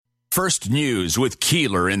First News with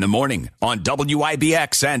Keeler in the morning on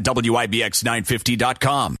WIBX and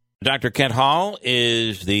WIBX950.com. Dr. Kent Hall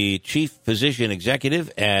is the Chief Physician Executive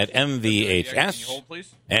at MVHS. Can you hold,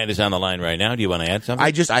 please? And is on the line right now. Do you want to add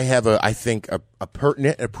something? I have a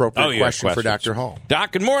pertinent, appropriate question for Dr. Hall.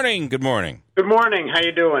 Doc, good morning. Good morning. Good morning. How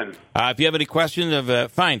you doing? If you have any questions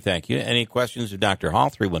fine, thank you. Any questions of Dr. Hall,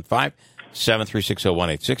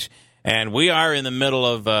 315-736-0186. And we are in the middle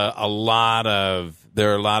of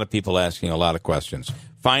there are a lot of people asking a lot of questions.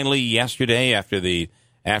 Finally, yesterday, after the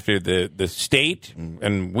state,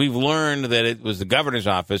 and we've learned that it was the governor's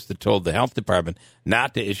office that told the health department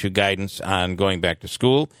not to issue guidance on going back to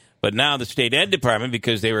school, but now the state ed department,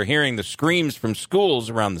 because they were hearing the screams from schools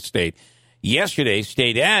around the state. Yesterday,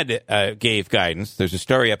 state ed gave guidance. There's a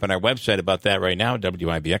story up on our website about that right now,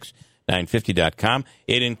 WIBX950.com.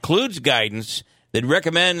 It includes guidance that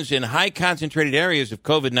recommends in high concentrated areas of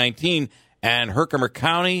COVID-19, and Herkimer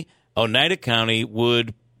County, Oneida County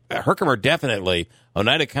Herkimer definitely,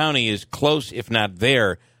 Oneida County is close, if not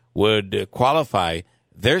there, would qualify.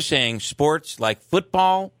 They're saying sports like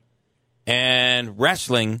football and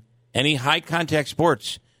wrestling, any high-contact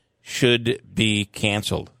sports, should be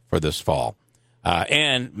canceled for this fall.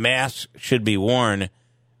 And masks should be worn.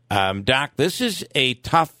 Doc, this is a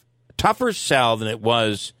tougher sell than it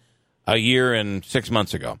was a year and 6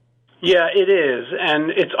 months ago. Yeah, it is, and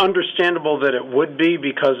it's understandable that it would be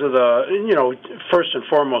because of first and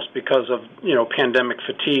foremost because of pandemic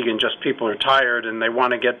fatigue and just people are tired and they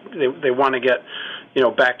want to get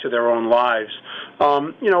back to their own lives,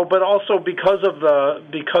 but also because of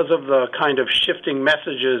the kind of shifting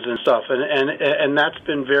messages and stuff, and that's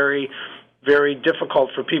been very, very difficult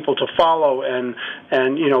for people to follow, and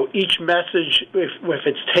each message, if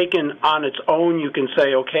it's taken on its own, you can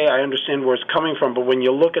say, okay, I understand where it's coming from, but when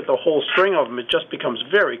you look at the whole string of them, it just becomes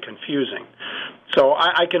very confusing. So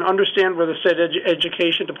I can understand where the state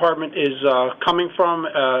education department is coming from,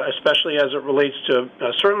 especially as it relates to,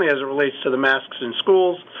 certainly as it relates to the masks in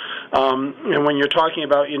schools, and when you're talking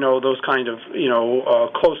about, those kind of,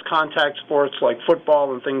 close contact sports like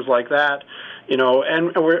football and things like that,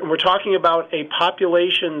 and we're talking about a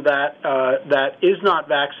population that is not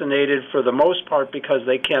vaccinated for the most part because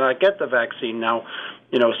they cannot get the vaccine. Now,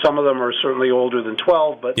 some of them are certainly older than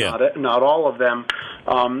 12, but not all of them.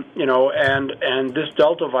 And this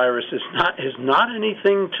Delta virus is not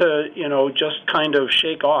anything to just kind of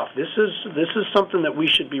shake off. This is something that we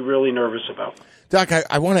should be really nervous about. Doc,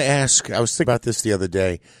 I want to ask. I was thinking about this the other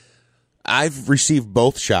day. I've received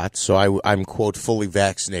both shots, so I'm, quote, fully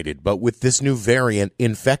vaccinated. But with this new variant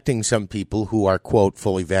infecting some people who are, quote,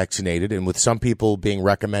 fully vaccinated, and with some people being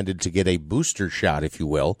recommended to get a booster shot, if you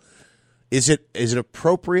will, is it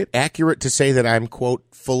appropriate, accurate to say that I'm, quote,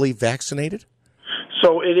 fully vaccinated?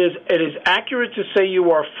 So it is accurate to say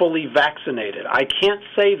you are fully vaccinated. I can't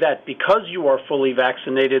say that because you are fully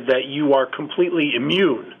vaccinated that you are completely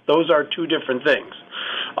immune. Those are two different things.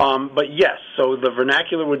 But yes, so the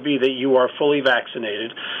vernacular would be that you are fully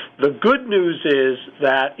vaccinated. The good news is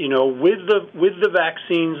that with the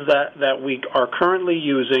vaccines that we are currently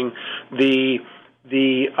using, the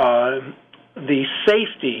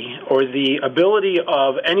safety or the ability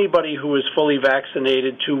of anybody who is fully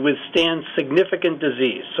vaccinated to withstand significant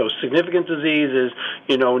disease. So significant disease is,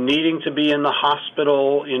 needing to be in the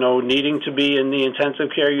hospital, needing to be in the intensive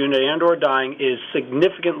care unit and or dying is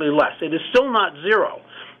significantly less. It is still not zero,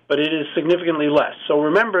 but it is significantly less. So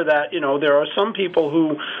remember that, there are some people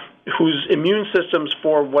whose immune systems,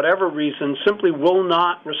 for whatever reason, simply will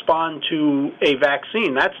not respond to a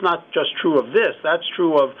vaccine. That's not just true of this. That's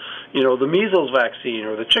true of, the measles vaccine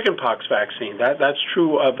or the chickenpox vaccine. That's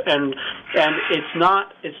true of, and it's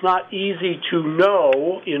not easy to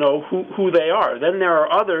know, who they are. Then there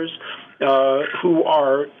are others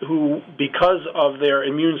who because of their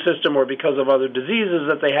immune system or because of other diseases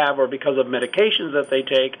that they have or because of medications that they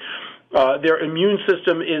take, their immune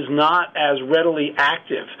system is not as readily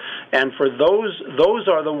active, and for those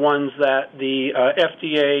are the ones that the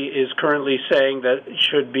FDA is currently saying that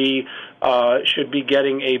should be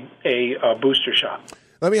getting a booster shot.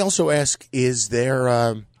 Let me also ask: is there?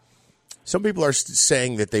 Some people are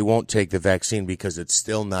saying that they won't take the vaccine because it's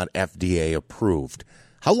still not FDA approved.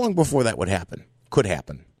 How long before that would happen? Could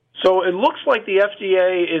happen? So it looks like the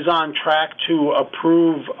FDA is on track to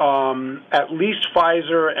approve at least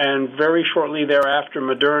Pfizer and very shortly thereafter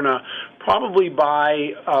Moderna, probably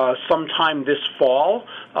by sometime this fall.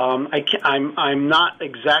 I'm not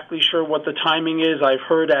exactly sure what the timing is. I've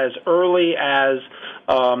heard as early as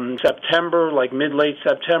September, like mid-late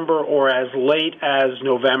September, or as late as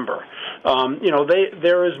November.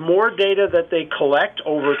 There is more data that they collect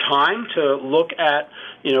over time to look at,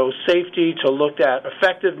 safety, to look at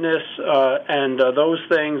effectiveness, and those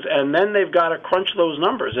things, and then they've got to crunch those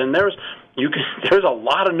numbers. And there's a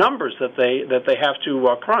lot of numbers that they have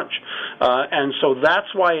to crunch, and so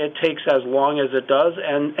that's why it takes as long as it does.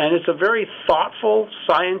 And it's a very thoughtful,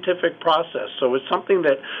 scientific process. So it's something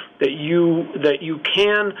that you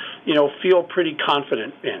can feel pretty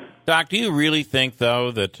confident in. Doc, do you really think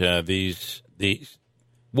though that these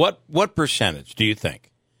what percentage do you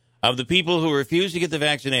think of the people who refuse to get the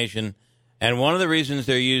vaccination, and one of the reasons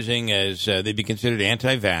they're using is they'd be considered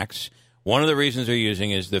anti-vax? One of the reasons they're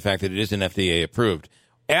using is the fact that it isn't FDA approved.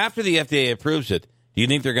 After the FDA approves it, do you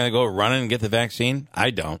think they're going to go run and get the vaccine?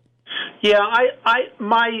 I don't. Yeah,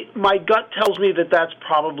 my gut tells me that that's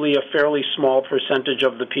probably a fairly small percentage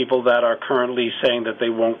of the people that are currently saying that they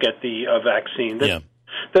won't get the vaccine.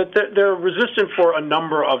 That they're resistant for a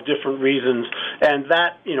number of different reasons, and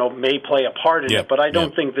that may play a part in it. But I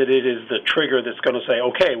don't think that it is the trigger that's going to say,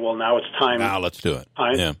 okay, well now it's time. Now let's do it.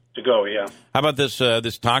 Time to go. Yeah. How about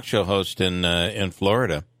this talk show host in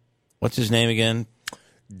Florida? What's his name again?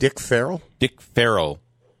 Dick Farrell. Dick Farrell,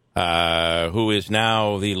 who is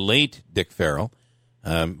now the late Dick Farrell,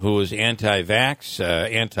 who was anti-vax,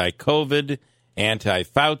 anti-COVID,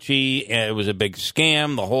 anti-Fauci. It was a big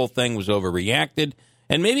scam. The whole thing was overreacted.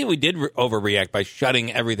 And maybe we did overreact by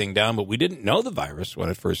shutting everything down, but we didn't know the virus when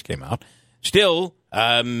it first came out. Still,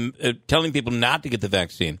 telling people not to get the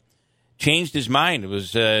vaccine changed his mind. It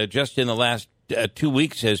was just in the last 2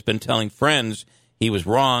 weeks has been telling friends he was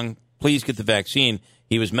wrong. Please get the vaccine.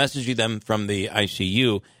 He was messaging them from the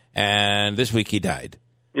ICU, and this week he died.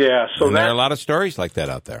 Yeah, so and there are a lot of stories like that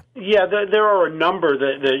out there. Yeah, there are a number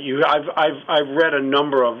I've read a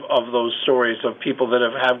number of those stories of people that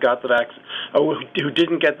have got the vaccine, who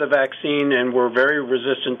didn't get the vaccine and were very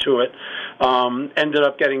resistant to it, ended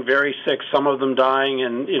up getting very sick. Some of them dying,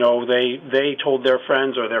 and they told their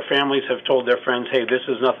friends, or their families have told their friends, "Hey, this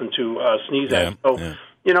is nothing to sneeze at." So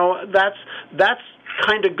that's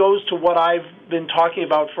kind of goes to what I've been talking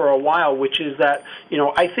about for a while, which is that,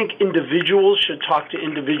 I think individuals should talk to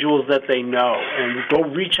individuals that they know and go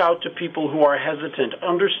reach out to people who are hesitant,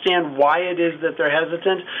 understand why it is that they're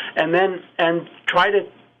hesitant, and try to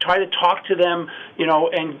talk to them,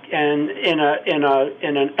 and in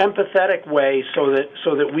an empathetic way, so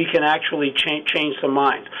that we can actually change some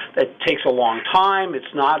minds. That takes a long time.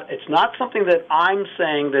 It's not something that I'm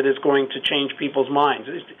saying that is going to change people's minds.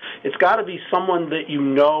 It's got to be someone that you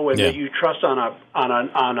know and that you trust on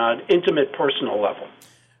an intimate, personal level.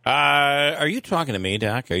 Are you talking to me,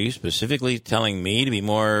 Doc? Are you specifically telling me to be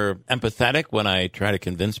more empathetic when I try to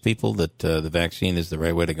convince people that the vaccine is the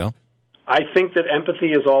right way to go? I think that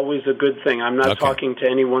empathy is always a good thing. I'm not talking to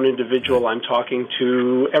any one individual. I'm talking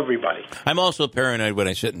to everybody. I'm also paranoid when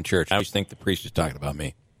I sit in church. I always think the priest is talking about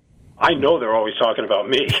me. I know they're always talking about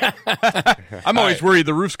me. I'm always worried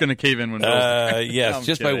the roof's going to cave in when yes,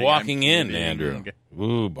 just by walking in, Andrew. Okay.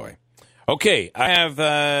 Ooh, boy. Okay, I have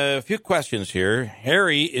a few questions here.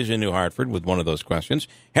 Harry is in New Hartford with one of those questions.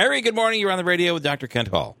 Harry, good morning. You're on the radio with Dr. Kent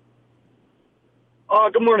Hall.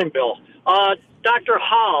 Good morning, Bill. Dr.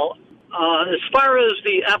 Hall, as far as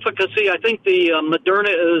the efficacy, I think the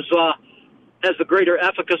Moderna has the greater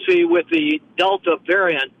efficacy with the Delta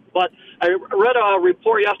variant. But I read a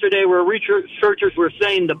report yesterday where researchers were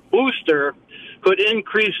saying the booster could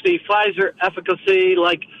increase the Pfizer efficacy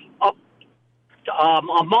like up a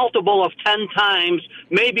multiple of 10 times,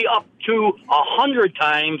 maybe up to 100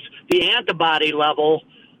 times the antibody level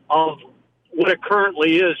of what it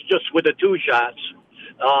currently is just with the 2 shots.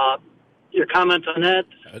 Your comments on that?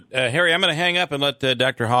 Harry, I'm going to hang up and let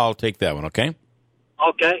Dr. Hall take that one, okay?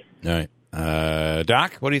 Okay. All right.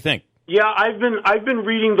 Doc, what do you think? Yeah, I've been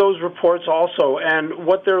reading those reports also, and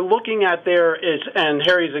what they're looking at there is, and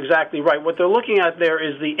Harry's exactly right, what they're looking at there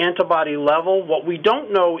is the antibody level. What we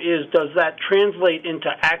don't know is, does that translate into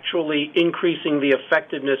actually increasing the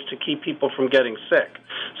effectiveness to keep people from getting sick?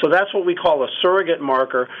 So that's what we call a surrogate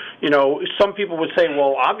marker. Some people would say,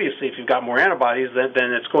 well, obviously, if you've got more antibodies,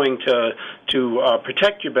 then it's going to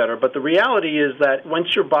protect you better. But the reality is that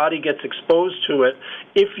once your body gets exposed to it,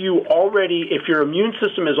 if your immune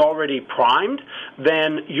system is already primed,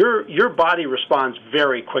 then your body responds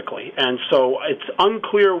very quickly. And so it's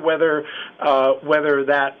unclear whether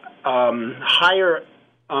that higher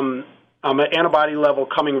antibody level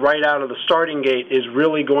coming right out of the starting gate is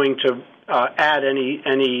really going to add any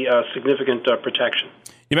significant protection.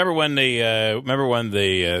 You remember when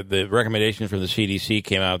the recommendation from the CDC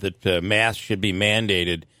came out that masks should be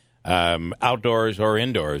mandated outdoors or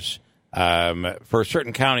indoors for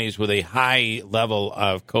certain counties with a high level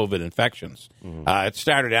of COVID infections. Mm-hmm. It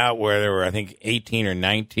started out where there were, I think, 18 or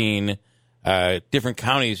 19 different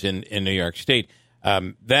counties in New York State.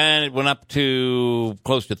 Then it went up to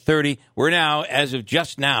close to 30. We're now, as of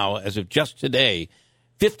just today,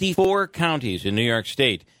 54 counties in New York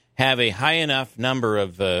State have a high enough number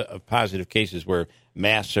of positive cases where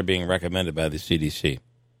masks are being recommended by the CDC.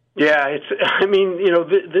 Yeah, this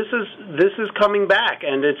is coming back,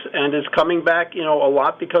 and it's coming back, a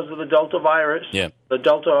lot because of the Delta virus, the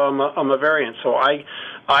Delta variant. So I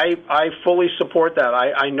fully support that.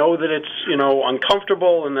 I know that it's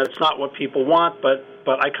uncomfortable and that's not what people want, but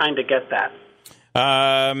I kind of get that.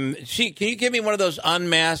 Can you give me one of those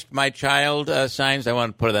unmasked my child signs? I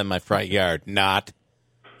want to put it in my front yard. Not.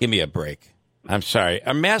 Give me a break. I'm sorry.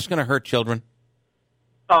 Are masks going to hurt children?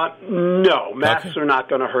 No, masks are not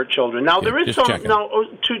going to hurt children. Now, there is some. Checking. Now,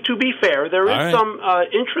 to be fair, there is some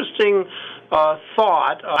interesting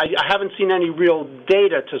thought. I haven't seen any real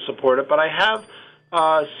data to support it, but I have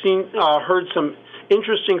heard some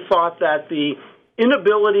interesting thought that the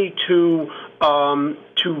inability to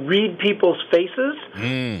read people's faces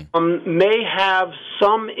may have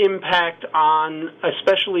some impact on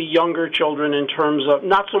especially younger children in terms of,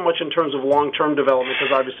 not so much in terms of long-term development,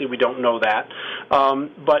 because obviously we don't know that,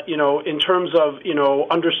 but, in terms of,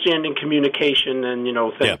 understanding communication and,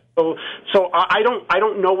 things. Yeah. So I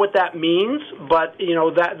don't know what that means, but,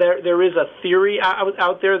 that there is a theory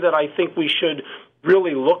out there that I think we should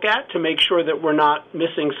really look at to make sure that we're not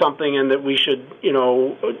missing something and that we should,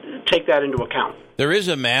 take that into account. There is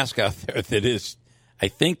a mask out there that is, I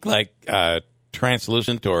think, like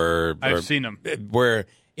translucent or I've seen them. Where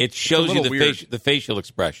it shows you the facial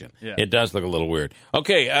expression. Yeah. It does look a little weird.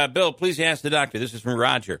 Okay, Bill, please ask the doctor. This is from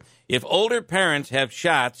Roger. If older parents have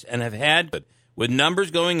shots and have had, with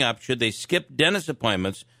numbers going up, should they skip dentist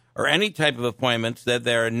appointments or any type of appointments that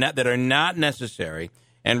are not necessary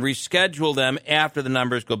and reschedule them after the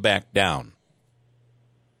numbers go back down?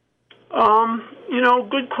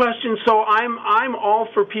 Good question. So I'm all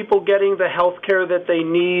for people getting the health care that they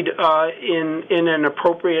need in an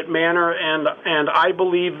appropriate manner, and I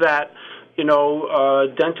believe that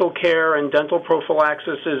dental care and dental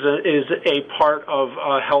prophylaxis is a part of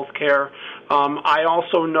health care. I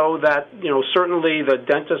also know that certainly the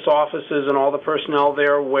dentist offices and all the personnel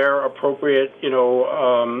there wear appropriate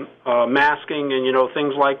masking and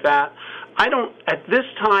things like that. I don't, at this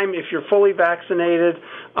time, if you're fully vaccinated,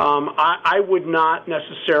 I would not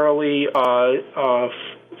necessarily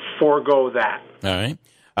forego that. All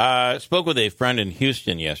right. Spoke with a friend in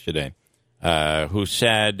Houston yesterday who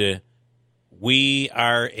said, we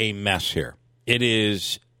are a mess here. It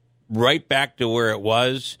is right back to where it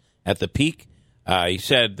was at the peak. He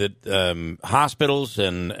said that hospitals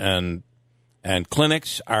and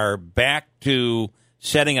clinics are back to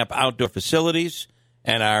setting up outdoor facilities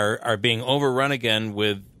and are being overrun again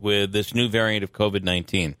with this new variant of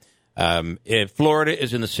COVID-19. Florida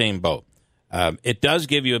is in the same boat. It does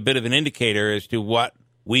give you a bit of an indicator as to what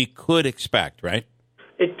we could expect, right?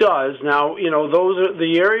 It does. Now, those are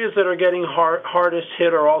the areas that are getting hardest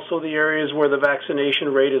hit are also the areas where the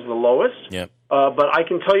vaccination rate is the lowest. Yep. But I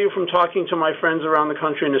can tell you from talking to my friends around the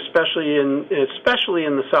country, and especially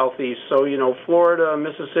in the Southeast, so Florida,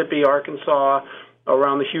 Mississippi, Arkansas,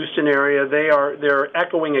 around the Houston area, they're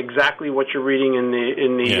echoing exactly what you're reading on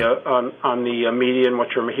the media and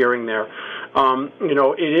what you're hearing there.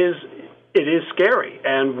 It is scary,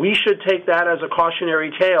 and we should take that as a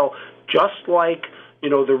cautionary tale, just like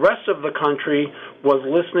the rest of the country was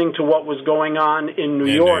listening to what was going on in New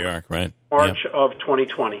York, right? March of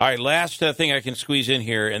 2020. All right, last thing I can squeeze in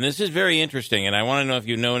here, and this is very interesting, and I want to know if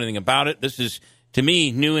you know anything about it. This is, to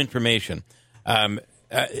me, new information.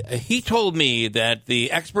 He told me that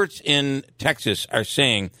the experts in Texas are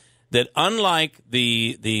saying that unlike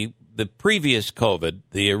the previous COVID,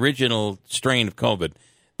 the original strain of COVID,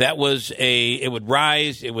 that was it would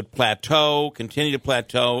rise, it would plateau, continue to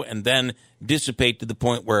plateau, and then dissipate to the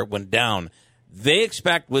point where it went down. They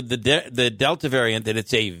expect with the Delta variant that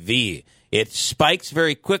it's a V. It spikes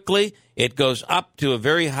very quickly, it goes up to a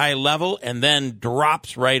very high level, and then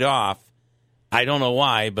drops right off. I don't know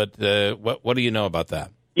why, but what do you know about that?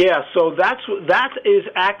 Yeah, so that is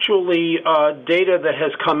actually data that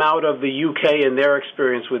has come out of the UK and their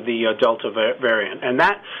experience with the Delta variant, and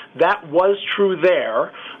that was true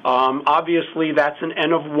there. Obviously, that's an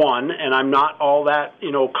N of 1, and I'm not all that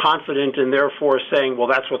confident in therefore saying, well,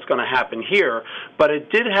 that's what's going to happen here. But it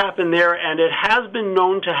did happen there, and it has been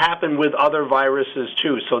known to happen with other viruses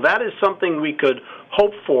too. So that is something we could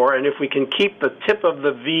hope for, and if we can keep the tip of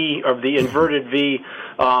the V, of the inverted V,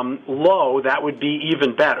 low, that would be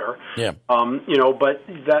even better. Yeah. But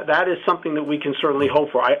that is something that we can certainly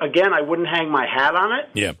hope for. I wouldn't hang my hat on it.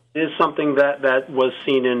 Yeah. is something that was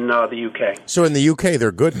seen in the UK. So in the UK,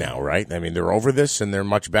 they're good now, right? I mean, they're over this and they're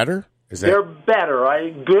much better? They're better.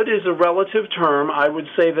 Good is a relative term. I would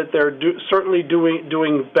say that they're certainly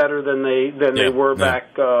doing better than they were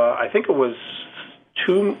back. I think it was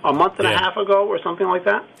a month and a half ago or something like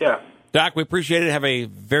that. Yeah. Doc, we appreciate it. Have a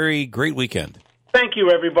very great weekend. Thank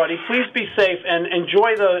you, everybody. Please be safe and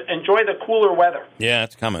enjoy the cooler weather. Yeah,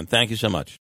 it's coming. Thank you so much.